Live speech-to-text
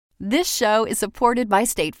This show is supported by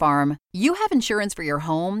State Farm. You have insurance for your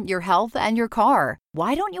home, your health, and your car.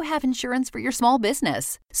 Why don't you have insurance for your small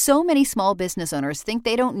business? So many small business owners think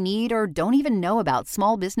they don't need or don't even know about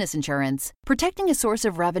small business insurance. Protecting a source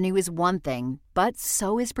of revenue is one thing, but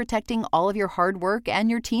so is protecting all of your hard work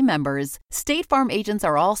and your team members. State Farm agents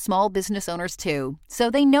are all small business owners too,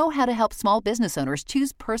 so they know how to help small business owners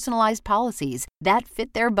choose personalized policies that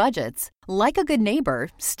fit their budgets. Like a good neighbor,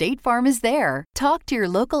 State Farm is there. Talk to your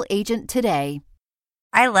local agent today.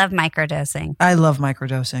 I love microdosing. I love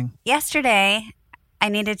microdosing. Yesterday, I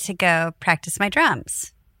needed to go practice my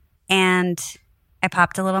drums, and I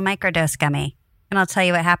popped a little microdose gummy, and I'll tell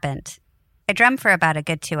you what happened. I drummed for about a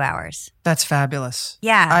good 2 hours. That's fabulous.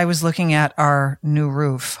 Yeah. I was looking at our new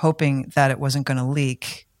roof, hoping that it wasn't going to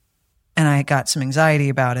leak, and I got some anxiety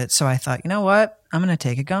about it. So I thought, you know what? I'm going to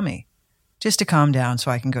take a gummy just to calm down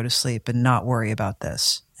so I can go to sleep and not worry about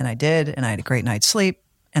this. And I did, and I had a great night's sleep,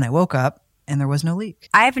 and I woke up, and there was no leak.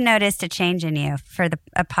 I've noticed a change in you for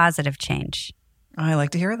a positive change. I like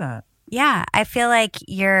to hear that. Yeah. I feel like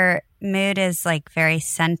your mood is like very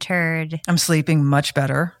centered. I'm sleeping much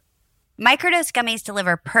better. Microdose gummies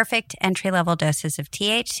deliver perfect entry-level doses of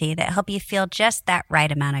THC that help you feel just that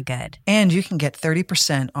right amount of good. And you can get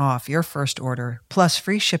 30% off your first order, plus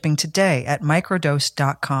free shipping today at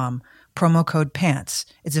microdose.com, promo code PANTS.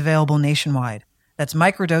 It's available nationwide. That's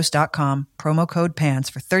microdose.com, promo code PANTS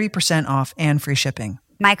for 30% off and free shipping.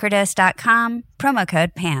 Microdose.com, promo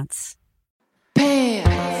code PANTS.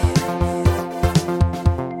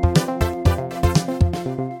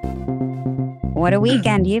 What a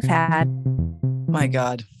weekend you've had. My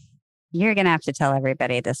God. You're going to have to tell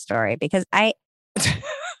everybody this story because I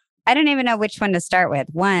don't even know which one to start with.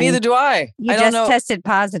 One, Neither do I. You I just don't know. tested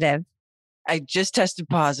positive I just tested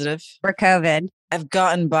positive for COVID. I've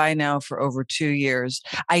gotten by now for over 2 years.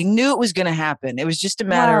 I knew it was going to happen. It was just a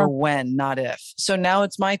matter of when, not if. So now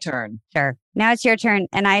it's my turn. Sure. Now it's your turn.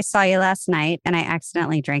 And I saw you last night and I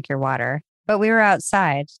accidentally drank your water, but we were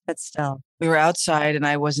outside, but still. We were outside and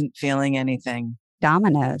I wasn't feeling anything.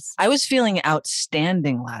 Dominoes. I was feeling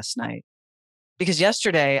outstanding last night because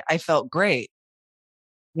yesterday I felt great.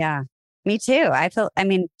 Yeah, me too.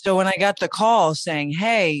 So when I got the call saying,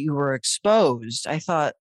 hey, you were exposed, I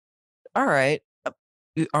thought, all right,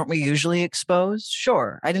 aren't we usually exposed?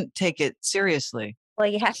 Sure. I didn't take it seriously. Well,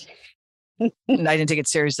 you have I didn't take it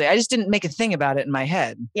seriously. I just didn't make a thing about it in my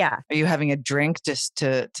head. Yeah. Are you having a drink just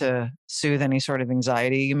to soothe any sort of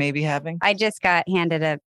anxiety you may be having? I just got handed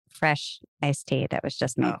a fresh iced tea that was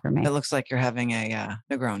just made for me. It looks like you're having a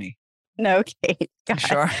Negroni. No, Kate. God.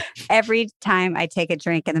 Sure. Every time I take a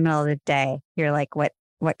drink in the middle of the day, you're like, what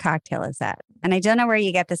cocktail is that? And I don't know where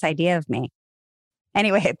you get this idea of me.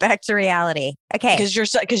 Anyway, back to reality. Okay.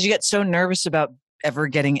 Because you get so nervous about ever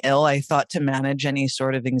getting ill. I thought to manage any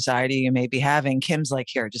sort of anxiety you may be having, Kim's like,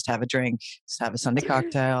 here, just have a drink. Just have a Sunday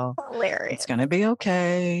cocktail. Hilarious. It's going to be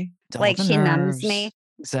okay. Like she numbs me.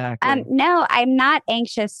 Exactly. No, I'm not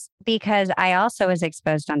anxious because I also was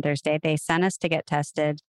exposed on Thursday. They sent us to get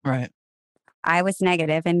tested. Right. I was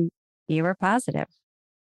negative and you were positive.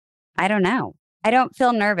 I don't know. I don't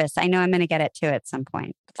feel nervous. I know I'm going to get it too at some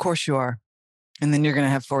point. Of course you are. And then you're going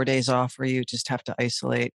to have 4 days off where you just have to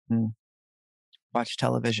isolate and watch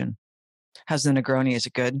television. How's the Negroni? Is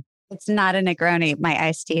it good? It's not a Negroni. My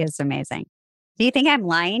iced tea is amazing. Do you think I'm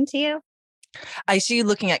lying to you? I see you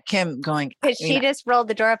looking at Kim going... Because she just rolled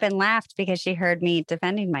the door up and laughed because she heard me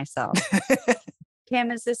defending myself.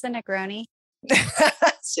 Kim, is this a Negroni?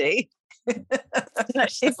 See? No,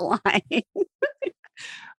 she's lying.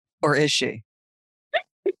 Or is she?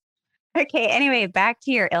 Okay, anyway, back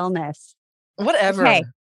to your illness. Whatever. Okay.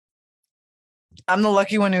 I'm the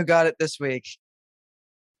lucky one who got it this week.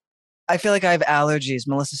 I feel like I have allergies.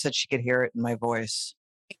 Melissa said she could hear it in my voice.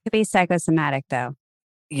 It could be psychosomatic, though.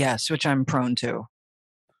 Yes, which I'm prone to.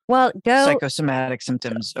 Well, psychosomatic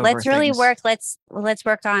symptoms. Let's really work. Let's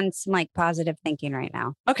work on some like positive thinking right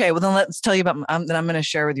now. Okay, well then let's tell you about. Then I'm going to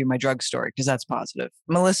share with you my drug story because that's positive.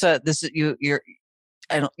 Melissa, this is you. You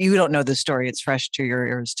don't know this story. It's fresh to your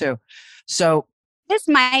ears too. So this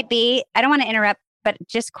might be. I don't want to interrupt, but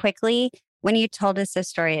just quickly, when you told us this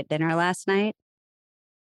story at dinner last night,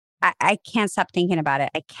 I can't stop thinking about it.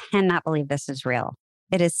 I cannot believe this is real.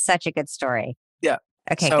 It is such a good story. Yeah.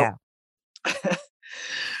 Okay, go.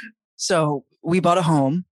 So we bought a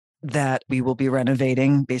home that we will be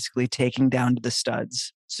renovating, basically taking down to the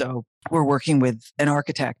studs. So we're working with an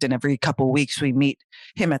architect, and every couple of weeks we meet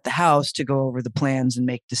him at the house to go over the plans and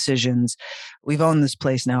make decisions. We've owned this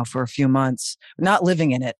place now for a few months, not living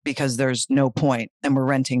in it because there's no point, and we're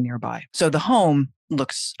renting nearby. So the home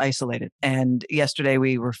looks isolated. And yesterday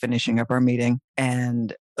we were finishing up our meeting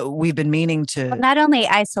and we've been meaning Well, to. not only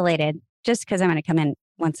isolated, just because I'm going to come in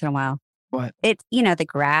once in a while. What? It's, the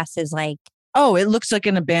grass is like, Oh, it looks like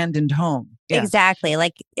an abandoned home. Yeah. exactly.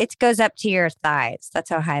 Like it goes up to your thighs. That's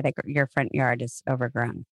how high your front yard is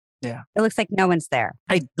overgrown. Yeah. It looks like no one's there.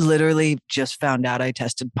 I literally just found out I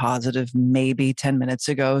tested positive maybe 10 minutes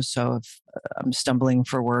ago. So if I'm stumbling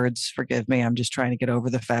for words, forgive me. I'm just trying to get over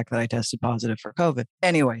the fact that I tested positive for COVID.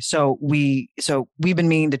 Anyway, so we've been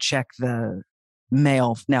meaning to check the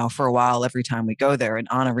mail now for a while every time we go there. And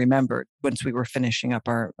Anna remembered once we were finishing up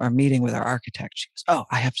our meeting with our architect, she goes, oh,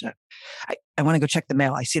 I want to go check the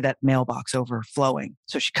mail. I see that mailbox overflowing.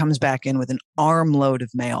 So she comes back in with an armload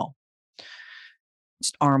of mail.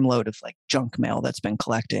 Just armload of like junk mail that's been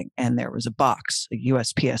collecting. And there was a box, a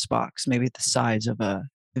USPS box, maybe the size of a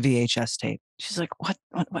VHS tape. She's like, what?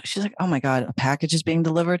 She's like, oh my God, a package is being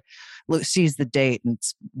delivered. Look, sees the date and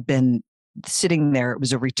it's been sitting there. It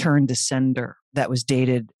was a return to sender that was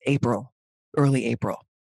dated early April.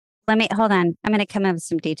 Hold on. I'm going to come up with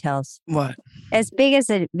some details. What? As big as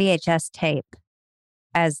a VHS tape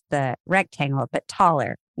as the rectangle, but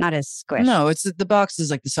taller, not as squished. No, the box is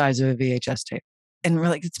like the size of a VHS tape. And we're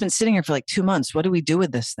like, it's been sitting here for like 2 months. What do we do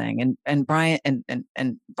with this thing? And Brian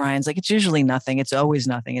and Brian's like, it's usually nothing. It's always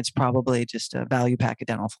nothing. It's probably just a value pack of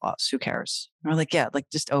dental floss. Who cares? And we're like, yeah, like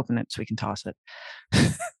just open it so we can toss it.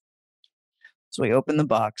 So we open the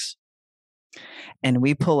box and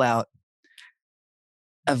we pull out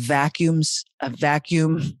a vacuum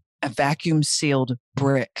sealed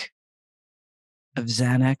brick of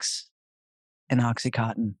Xanax and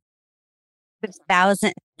OxyContin.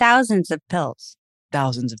 Thousands of pills.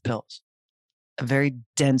 Thousands of pills. A very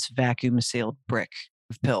dense vacuum sealed brick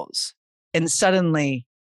of pills. And suddenly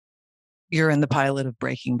you're in the pilot of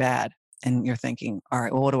Breaking Bad and you're thinking, all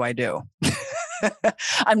right, well, what do I do?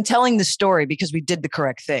 I'm telling the story because we did the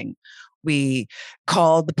correct thing. We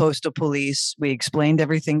called the postal police. We explained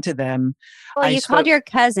everything to them. Well, you called your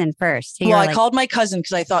cousin first. Well, I called my cousin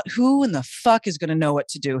because I thought, who in the fuck is going to know what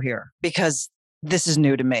to do here? Because this is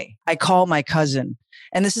new to me. I call my cousin,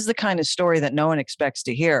 and this is the kind of story that no one expects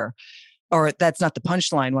to hear, or that's not the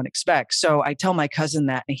punchline one expects. So I tell my cousin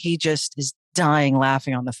that, and he just is dying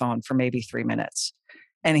laughing on the phone for maybe 3 minutes.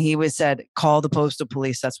 And he said, call the postal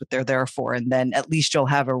police. That's what they're there for. And then at least you'll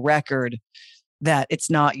have a record that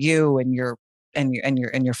it's not you and you're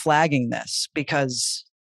flagging this, because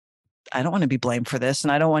I don't want to be blamed for this.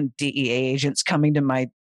 And I don't want DEA agents coming to my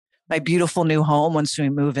beautiful new home once we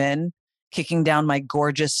move in, kicking down my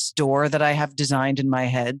gorgeous door that I have designed in my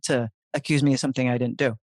head to accuse me of something I didn't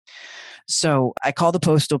do. So I call the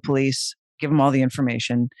postal police, give them all the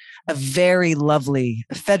information. A very lovely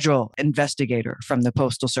federal investigator from the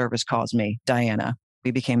Postal Service calls me, Diana. We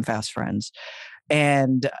became fast friends.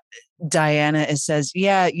 And Diana says,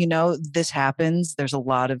 yeah, this happens. There's a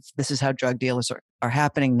lot of, this is how drug dealers are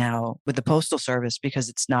happening now with the Postal Service because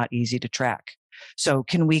it's not easy to track. So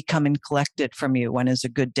can we come and collect it from you? When is a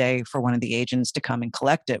good day for one of the agents to come and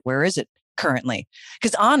collect it? Where is it currently?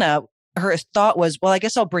 Because Anna, her thought was, well, I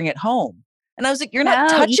guess I'll bring it home. And I was like, you're not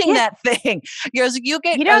touching that thing. I was like, you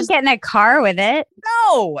don't get in a car with it.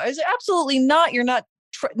 No, I was like, absolutely not. You're not.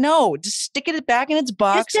 No, just stick it back in its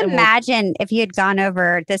box. Just imagine if you had gone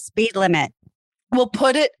over the speed limit. We'll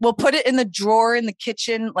put it in the drawer in the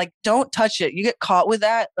kitchen. Like, don't touch it. You get caught with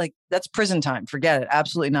that. Like, that's prison time. Forget it.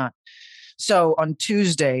 Absolutely not. So on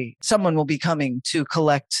Tuesday, someone will be coming to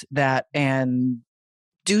collect that and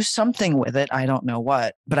do something with it. I don't know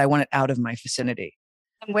what, but I want it out of my vicinity.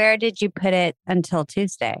 Where did you put it until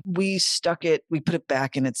Tuesday? We put it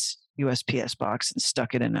back in its USPS box and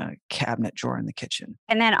stuck it in a cabinet drawer in the kitchen.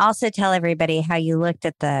 And then also tell everybody how you looked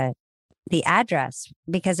at the address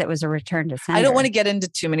because it was a return to sender. I don't want to get into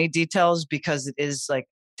too many details because it is like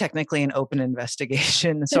technically an open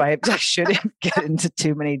investigation. So I shouldn't get into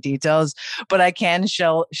too many details, but I can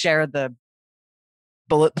share the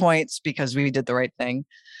bullet points because we did the right thing.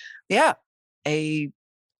 Yeah. A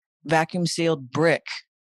vacuum sealed brick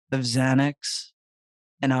of Xanax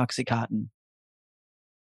and OxyContin.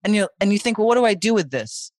 And you think, well, what do I do with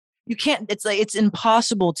this? You can't, it's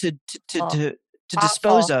impossible to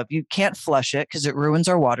dispose of. You can't flush it because it ruins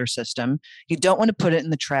our water system. You don't want to put it in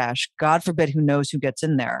the trash. God forbid, who knows who gets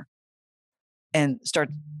in there and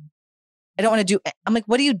I don't want to do, I'm like,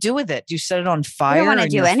 what do you do with it? Do you set it on fire? You don't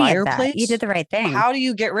want to do any of that. Fireplace? You did the right thing. How do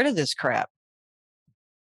you get rid of this crap?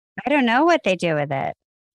 I don't know what they do with it.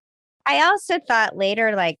 I also thought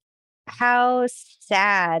later, like, how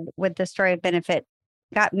sad would the story have been if it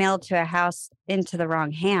got mailed to a house into the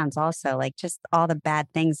wrong hands also, like just all the bad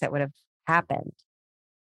things that would have happened.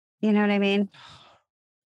 You know what I mean?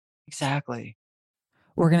 Exactly.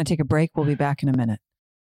 We're going to take a break. We'll be back in a minute.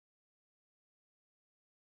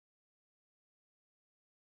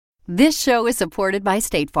 This show is supported by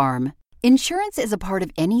State Farm. Insurance is a part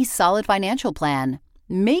of any solid financial plan.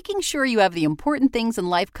 Making sure you have the important things in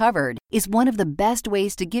life covered is one of the best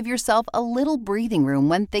ways to give yourself a little breathing room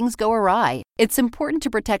when things go awry. It's important to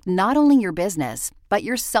protect not only your business, but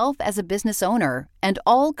yourself as a business owner and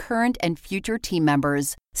all current and future team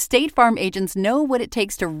members. State Farm agents know what it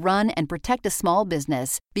takes to run and protect a small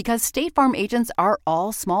business because State Farm agents are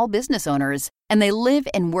all small business owners and they live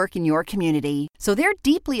and work in your community. So they're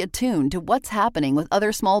deeply attuned to what's happening with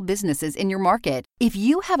other small businesses in your market. If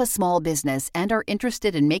you have a small business and are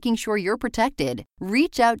interested in making sure you're protected,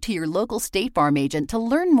 reach out to your local State Farm agent to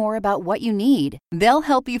learn more about what you need. They'll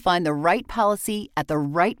help you find the right policy at the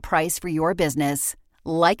right price for your business.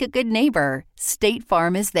 Like a good neighbor, State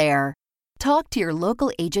Farm is there. Talk to your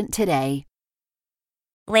local agent today.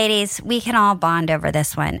 Ladies, we can all bond over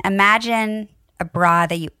this one. Imagine a bra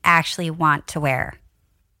that you actually want to wear.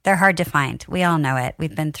 They're hard to find. We all know it.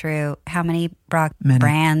 We've been through how many bra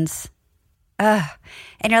brands? Ugh.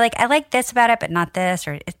 And you're like, I like this about it, but not this,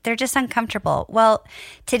 or they're just uncomfortable. Well,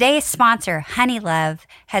 today's sponsor, Honeylove,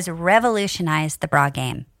 has revolutionized the bra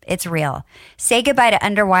game. It's real. Say goodbye to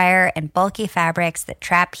underwire and bulky fabrics that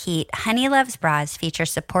trap heat. Honeylove's bras feature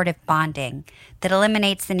supportive bonding that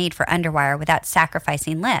eliminates the need for underwire without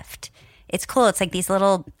sacrificing lift. It's cool. It's like these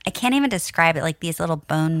little, I can't even describe it, like these little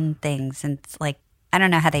bone things. And it's like, I don't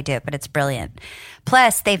know how they do it, but it's brilliant.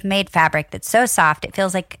 Plus, they've made fabric that's so soft, it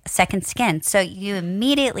feels like second skin. So you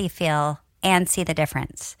immediately feel and see the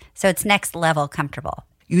difference. So it's next level comfortable.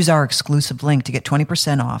 Use our exclusive link to get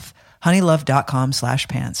 20% off.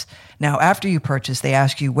 Honeylove.com/pants. Now, after you purchase, they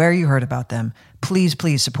ask you where you heard about them. Please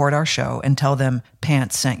support our show and tell them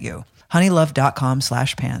Pants sent you.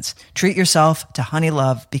 Honeylove.com/pants. Treat yourself to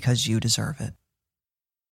Honeylove because you deserve it.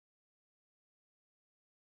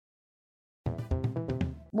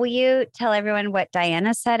 Will you tell everyone what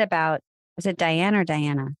Diana said about, was it Diane or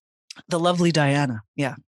Diana? The lovely Diana.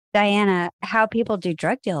 Yeah. Diana, how people do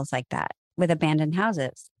drug deals like that with abandoned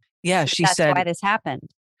houses. Yeah, she That's said, why this happened.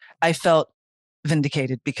 I felt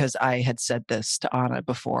vindicated because I had said this to Anna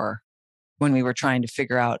before when we were trying to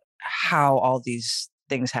figure out how all these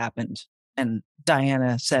things happened. And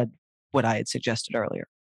Diana said what I had suggested earlier.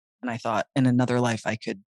 And I thought in another life, I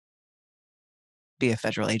could be a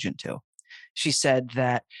federal agent too. She said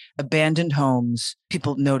that abandoned homes,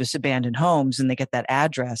 people notice abandoned homes and they get that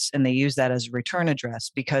address and they use that as a return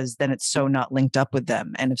address because then it's so not linked up with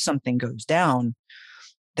them. And if something goes down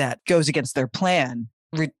that goes against their plan,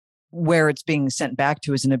 where it's being sent back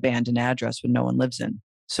to is an abandoned address when no one lives in.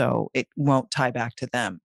 So it won't tie back to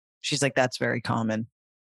them. She's like, that's very common.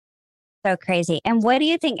 So crazy. And what do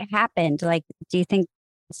you think happened? Like, do you think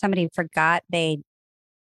somebody forgot they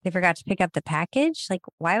forgot to pick up the package? Like,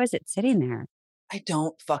 why was it sitting there? I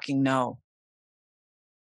don't fucking know.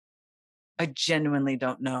 I genuinely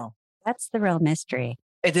don't know. That's the real mystery.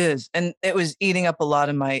 It is. And it was eating up a lot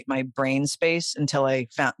of my brain space until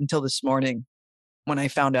this morning when I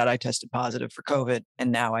found out I tested positive for COVID.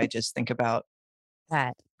 And now I just think about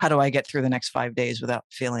that. How do I get through the next 5 days without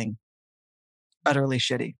feeling utterly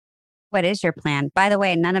shitty? What is your plan? By the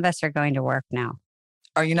way, none of us are going to work now.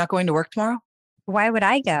 Are you not going to work tomorrow? Why would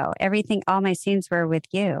I go? All my scenes were with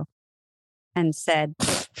you. And said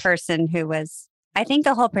person who was, I think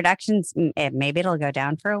the whole production's, maybe it'll go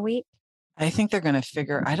down for a week. I think they're going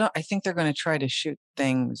to I think they're going to try to shoot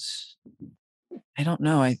things. I don't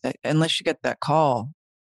know. Unless you get that call,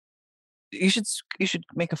 you should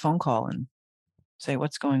make a phone call and say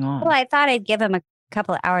what's going on. Well, I thought I'd give them a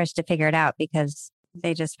couple of hours to figure it out because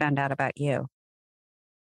they just found out about you.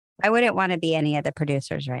 I wouldn't want to be any of the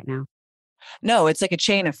producers right now. No, it's like a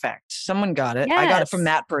chain effect. Someone got it. Yes. I got it from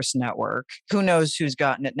that person at work. Who knows who's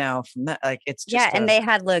gotten it now from that? Like it's just and they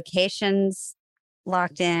had locations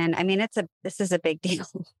locked in. I mean, this is a big deal.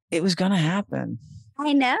 It was going to happen.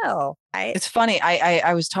 I know. It's funny.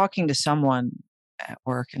 I was talking to someone at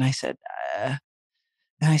work and I said,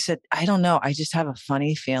 I don't know. I just have a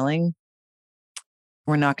funny feeling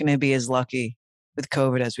we're not going to be as lucky with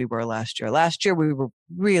COVID as we were last year. Last year, we were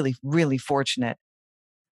really, really fortunate.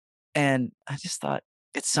 And I just thought,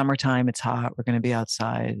 it's summertime. It's hot. We're going to be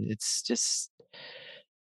outside. It's just,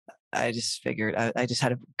 I just figured, I just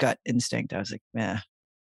had a gut instinct. I was like, we're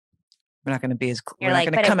not going to be we're not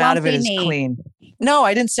going to come out of it as clean. No,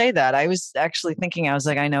 I didn't say that. I was actually thinking, I was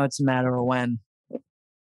like, I know it's a matter of when.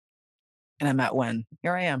 And I'm at when.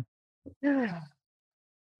 Here I am. Well,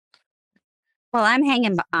 I'm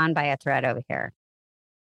hanging on by a thread over here.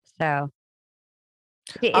 So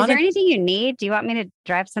is there anything you need? Do you want me to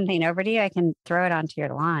drive something over to you? I can throw it onto your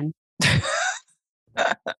lawn.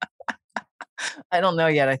 I don't know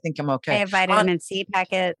yet. I think I'm I okay. have vitamin C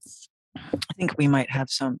packets. I think we might have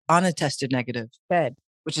some. Anna tested negative, Good.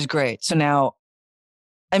 which is great. So now,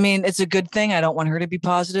 I mean, it's a good thing. I don't want her to be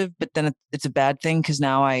positive, but then it's a bad thing because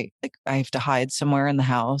now I have to hide somewhere in the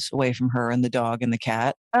house away from her and the dog and the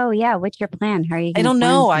cat. Oh yeah, what's your plan? How are you I going to don't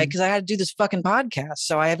know. quarantine? Because I had to do this fucking podcast,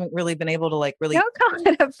 so I haven't really been able to like really Don't call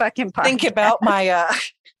it a fucking podcast. think about my.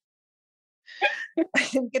 I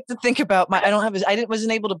didn't get to think about my.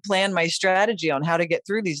 Wasn't able to plan my strategy on how to get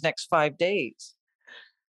through these next 5 days.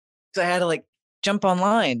 So I had to like jump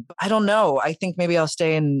online. I don't know. I think maybe I'll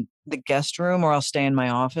stay in the guest room or I'll stay in my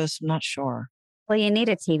office. I'm not sure. Well, you need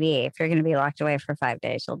a TV. If you're going to be locked away for 5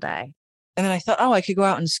 days, you'll die. And then I thought, I could go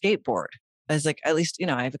out and skateboard. I was like, at least,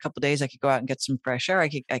 I have a couple of days I could go out and get some fresh air. I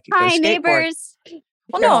could go Hi, skateboard. neighbors.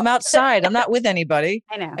 Well, no, I'm outside. I'm not with anybody.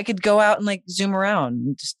 I know. I could go out and like zoom around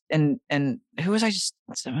and just, and who was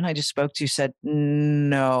someone I just spoke to said,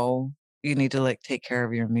 no, you need to like take care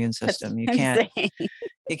of your immune system. You can't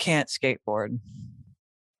skateboard.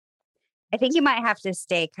 I think you might have to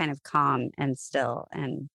stay kind of calm and still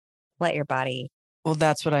and let your body. Well,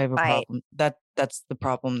 that's what I have a fight. problem. That's the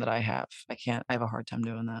problem that I have. I have a hard time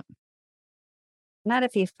doing that. Not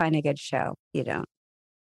if you find a good show. You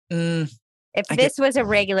don't. If I this was a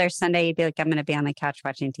regular Sunday, you'd be like, I'm going to be on the couch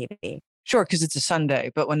watching TV. Sure, because it's a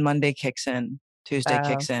Sunday. But when Monday kicks in, Tuesday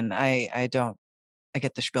kicks in, I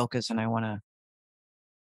get the spilkas and I want to.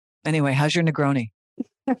 Anyway, how's your Negroni?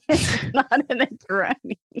 It's not a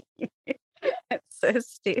Negroni. It's so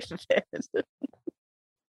stupid.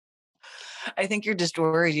 I think you're just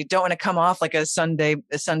worried. You don't want to come off like a Sunday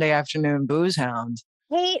afternoon booze hound.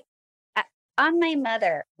 Hey, on my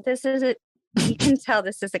mother, this is a. You can tell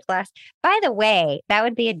this is a glass. By the way, that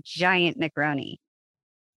would be a giant Negroni.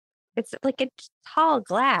 It's like a tall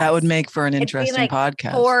glass. That would make for an It'd interesting be like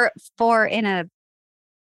podcast. Four in a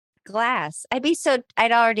glass.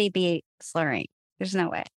 I'd already be slurring. There's no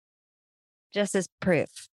way. Just as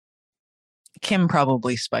proof. Kim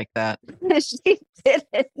probably spiked that. She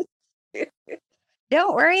didn't.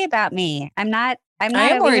 Don't worry about me. I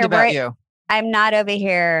am worried about you. I'm not over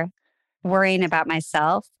here worrying about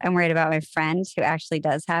myself. I'm worried about my friend who actually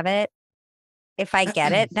does have it. If I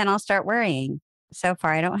get it, then I'll start worrying. So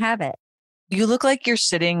far, I don't have it. You look like you're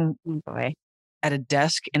sitting Oh boy. at a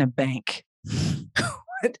desk in a bank.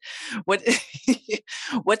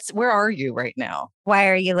 Where are you right now? Why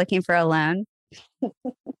are you looking for a loan?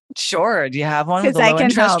 Sure. Do you have one with a 'Cause I low can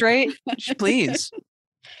interest help. rate? Please.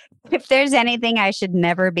 If there's anything I should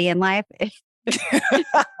never be in life, it's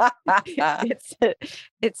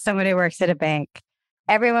someone who works at a bank.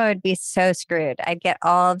 Everyone would be so screwed. I'd get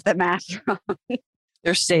all of the math wrong.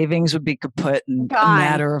 Their savings would be kaput in a Gone.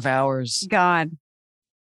 matter of hours. God.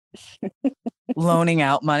 Loaning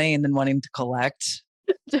out money and then wanting to collect.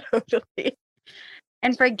 Totally.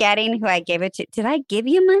 And forgetting who I gave it to. Did I give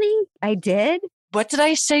you money? I did. What did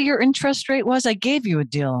I say your interest rate was? I gave you a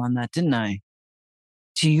deal on that, didn't I?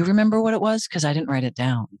 Do you remember what it was? Because I didn't write it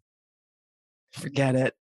down. Forget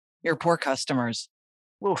it. Your poor customers.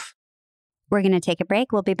 Oof. We're going to take a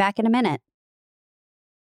break. We'll be back in a minute.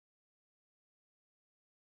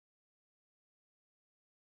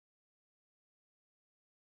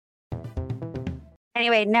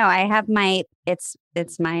 Anyway, no, I have it's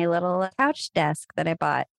my little couch desk that I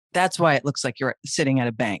bought. That's why it looks like you're sitting at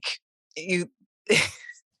a bank. I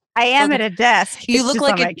am at a desk. You It's look just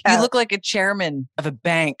like on my you couch. look like a chairman of a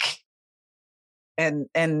bank, and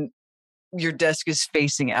your desk is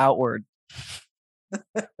facing outward.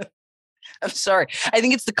 I'm sorry. I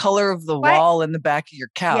think it's the color of the wall in the back of your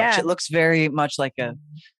couch. Yeah. It looks very much like a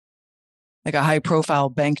high profile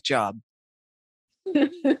bank job.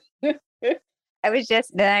 Then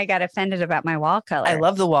I got offended about my wall color. I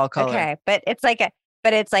love the wall color. Okay, but it's like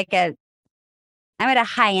I'm at a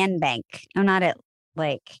high end bank. I'm not at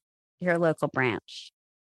like your local branch.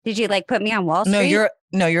 Did you like put me on Wall Street? You're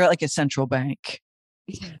at like a central bank.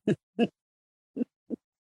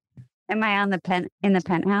 Am I on in the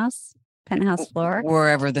penthouse floor?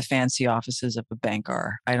 Wherever the fancy offices of a bank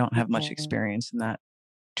are. I don't have much experience in that.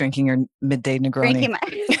 Drinking your midday Negroni. Drinking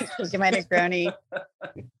my Negroni.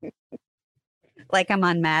 Like I'm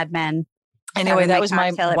on Mad Men. Anyway, that was my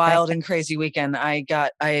cocktail at wild breakfast. and crazy weekend.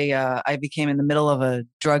 I became in the middle of a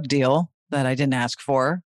drug deal that I didn't ask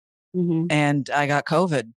for, and I got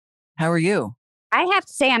COVID. How are you? I have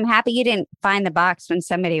to say, I'm happy you didn't find the box when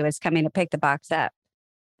somebody was coming to pick the box up.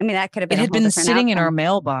 I mean, that could have been. It had been sitting in our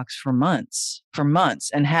mailbox for months,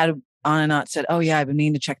 and had Anna not said, "Oh yeah, I've been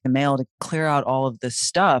meaning to check the mail to clear out all of this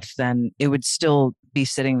stuff," then it would still be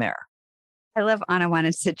sitting there. I love Anna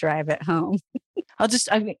wanted to drive it home.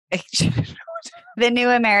 The new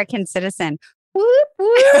American citizen. Whoop,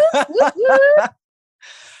 whoop, whoop, whoop.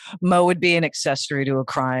 Mo would be an accessory to a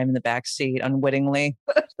crime in the back seat unwittingly.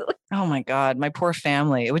 Oh my God, my poor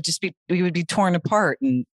family. It would just be, we would be torn apart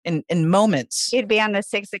in moments You'd be on the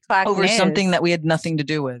 6 o'clock over news. something that we had nothing to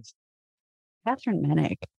do with. Catherine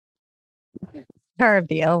Minnick, star of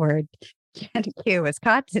the L Word, Jen Q was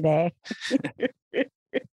caught today.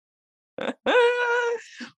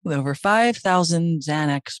 With over 5,000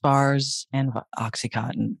 Xanax bars and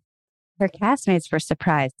Oxycontin. Her castmates were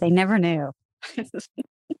surprised. They never knew.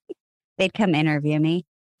 They'd come interview me.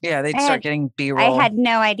 Yeah, they'd start getting B-roll. I had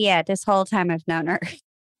no idea this whole time I've known her.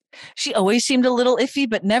 She always seemed a little iffy,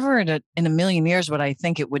 but never in a million years would I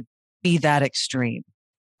think it would be that extreme.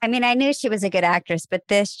 I mean, I knew she was a good actress, but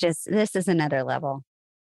this is another level.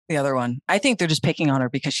 The other one, I think they're just picking on her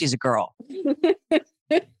because she's a girl.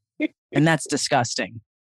 And that's disgusting.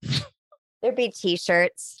 There'd be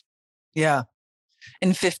t-shirts. Yeah.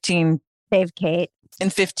 Save Kate. In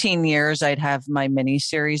 15 years, I'd have my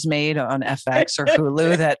miniseries made on FX or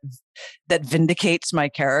Hulu that vindicates my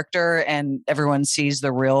character and everyone sees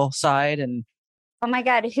the real side. And oh my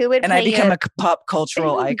God, who would and play I become you? a pop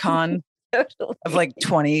cultural icon Totally. of like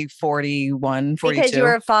 20, 41, 42. Because you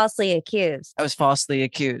were falsely accused. I was falsely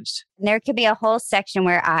accused. And there could be a whole section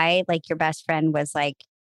where I, like your best friend, was like,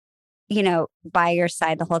 you know, by your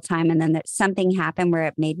side the whole time. And then something happened where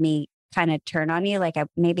it made me kind of turn on you. Like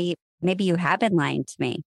maybe you have been lying to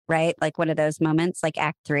me, right? Like one of those moments, like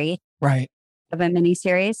Act 3 Right. of a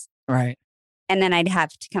miniseries. Right. And then I'd have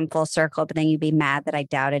to come full circle, but then you'd be mad that I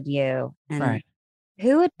doubted you. And Right.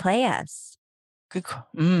 who would play us? Good.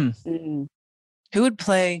 Who would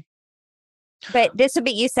play? But this would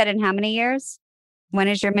be, you said, in how many years? When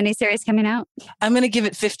is your miniseries coming out? I'm going to give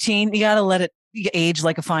it 15. You got to let it age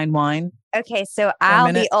like a fine wine. Okay, so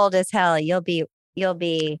I'll be old as hell. You'll be.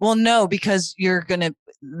 Well, no, because you're going to,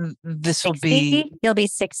 this 60? will be. You'll be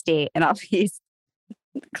 60 and I'll be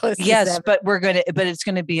close to Yes, 7. but it's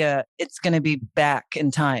going to be back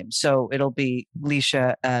in time. So it'll be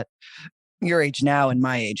Leisha at your age now and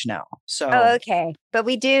my age now. So. Oh, okay. But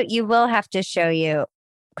you will have to show you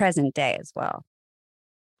present day as well.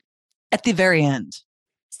 At the very end.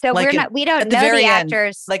 So we don't know the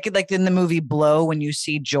actors. Like in the movie Blow, when you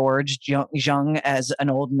see George Jung as an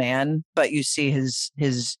old man, but you see his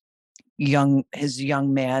young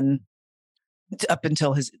man up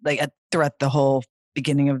until throughout the whole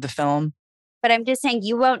beginning of the film. But I'm just saying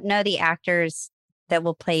you won't know the actors that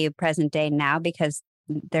will play you present day now because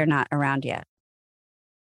they're not around yet.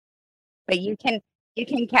 But you can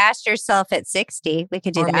cast yourself at 60. We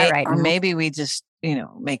could do that right now. Or maybe we just,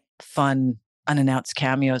 make fun unannounced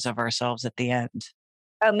cameos of ourselves at the end.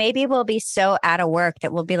 Oh, maybe we'll be so out of work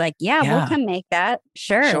that we'll be like, yeah. We'll come make that.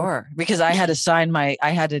 Sure. Because I had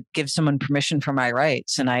to give someone permission for my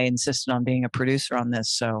rights, and I insisted on being a producer on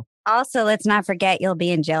this. So also, let's not forget you'll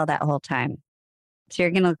be in jail that whole time. So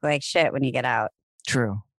you're going to look like shit when you get out.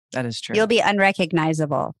 True. That is true. You'll be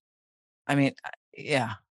unrecognizable. I mean,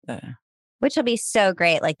 yeah. Which will be so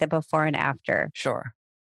great, like the before and after. Sure.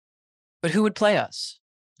 But who would play us?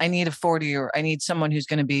 I need I need someone who's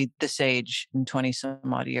going to be this age in 20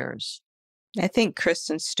 some odd years. I think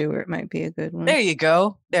Kristen Stewart might be a good one. There you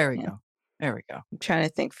go. There we go. I'm trying to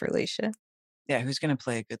think for Leisha. Yeah, who's going to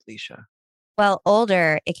play a good Leisha? Well,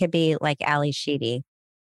 older, it could be like Ali Sheedy.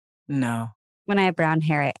 No. When I have brown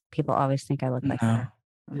hair, people always think I look like her.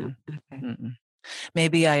 No. Okay.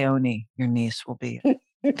 Maybe Ione, your niece, will be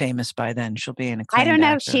famous by then. She'll be an acclaimed I don't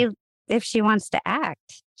know actor. if she wants to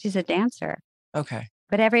act. She's a dancer. Okay.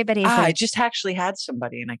 But everybody's I just actually had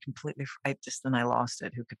somebody and I lost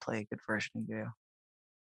it, who could play a good version of you.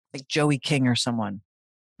 Like Joey King or someone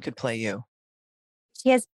could play you. She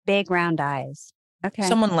has big round eyes. Okay.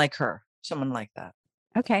 Someone like her. Someone like that.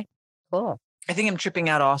 Okay. Cool. I think I'm tripping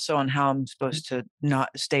out also on how I'm supposed to not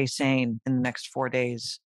stay sane in the next 4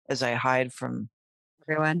 days as I hide from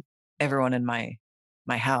everyone in my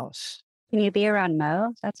house. Can you be around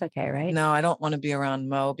Mo? That's okay, right? No, I don't want to be around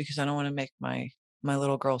Mo because I don't want to make my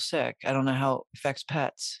little girl sick. I don't know how it affects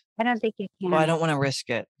pets. I don't think you can. Well, I don't want to risk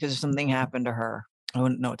it because if something happened to her, I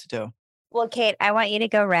wouldn't know what to do. Well, Kate, I want you to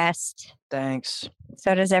go rest. Thanks.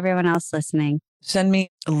 So does everyone else listening. Send me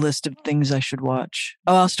a list of things I should watch.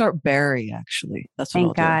 Oh, I'll start Barry, actually. That's what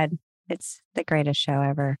Thank God. It's the greatest show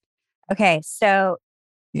ever. Okay, so.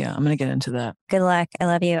 Yeah, I'm going to get into that. Good luck. I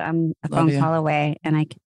love you. I'm a phone call away, and I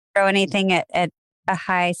can throw anything at a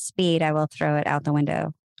high speed. I will throw it out the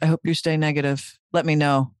window. I hope you stay negative. Let me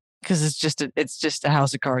know, because it's just a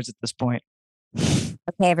house of cards at this point. Okay,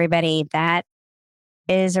 everybody, that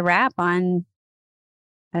is a wrap on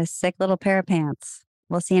A Sick Little Pair of Pants.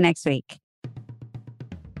 We'll see you next week.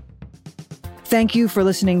 Thank you for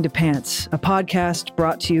listening to Pants, a podcast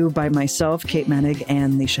brought to you by myself, Kate Menig,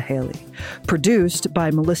 and Leisha Haley. Produced by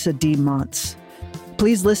Melissa D. Montz.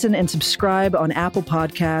 Please listen and subscribe on Apple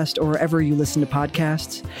Podcast or wherever you listen to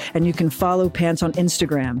podcasts. And you can follow Pants on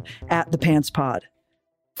Instagram @ThePantsPod.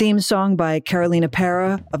 Theme song by Carolina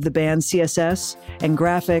Parra of the band CSS, and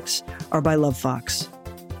graphics are by Love Fox.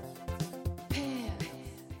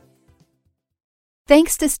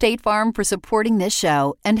 Thanks to State Farm for supporting this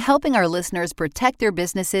show and helping our listeners protect their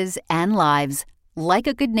businesses and lives. Like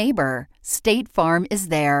a good neighbor, State Farm is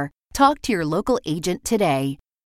there. Talk to your local agent today.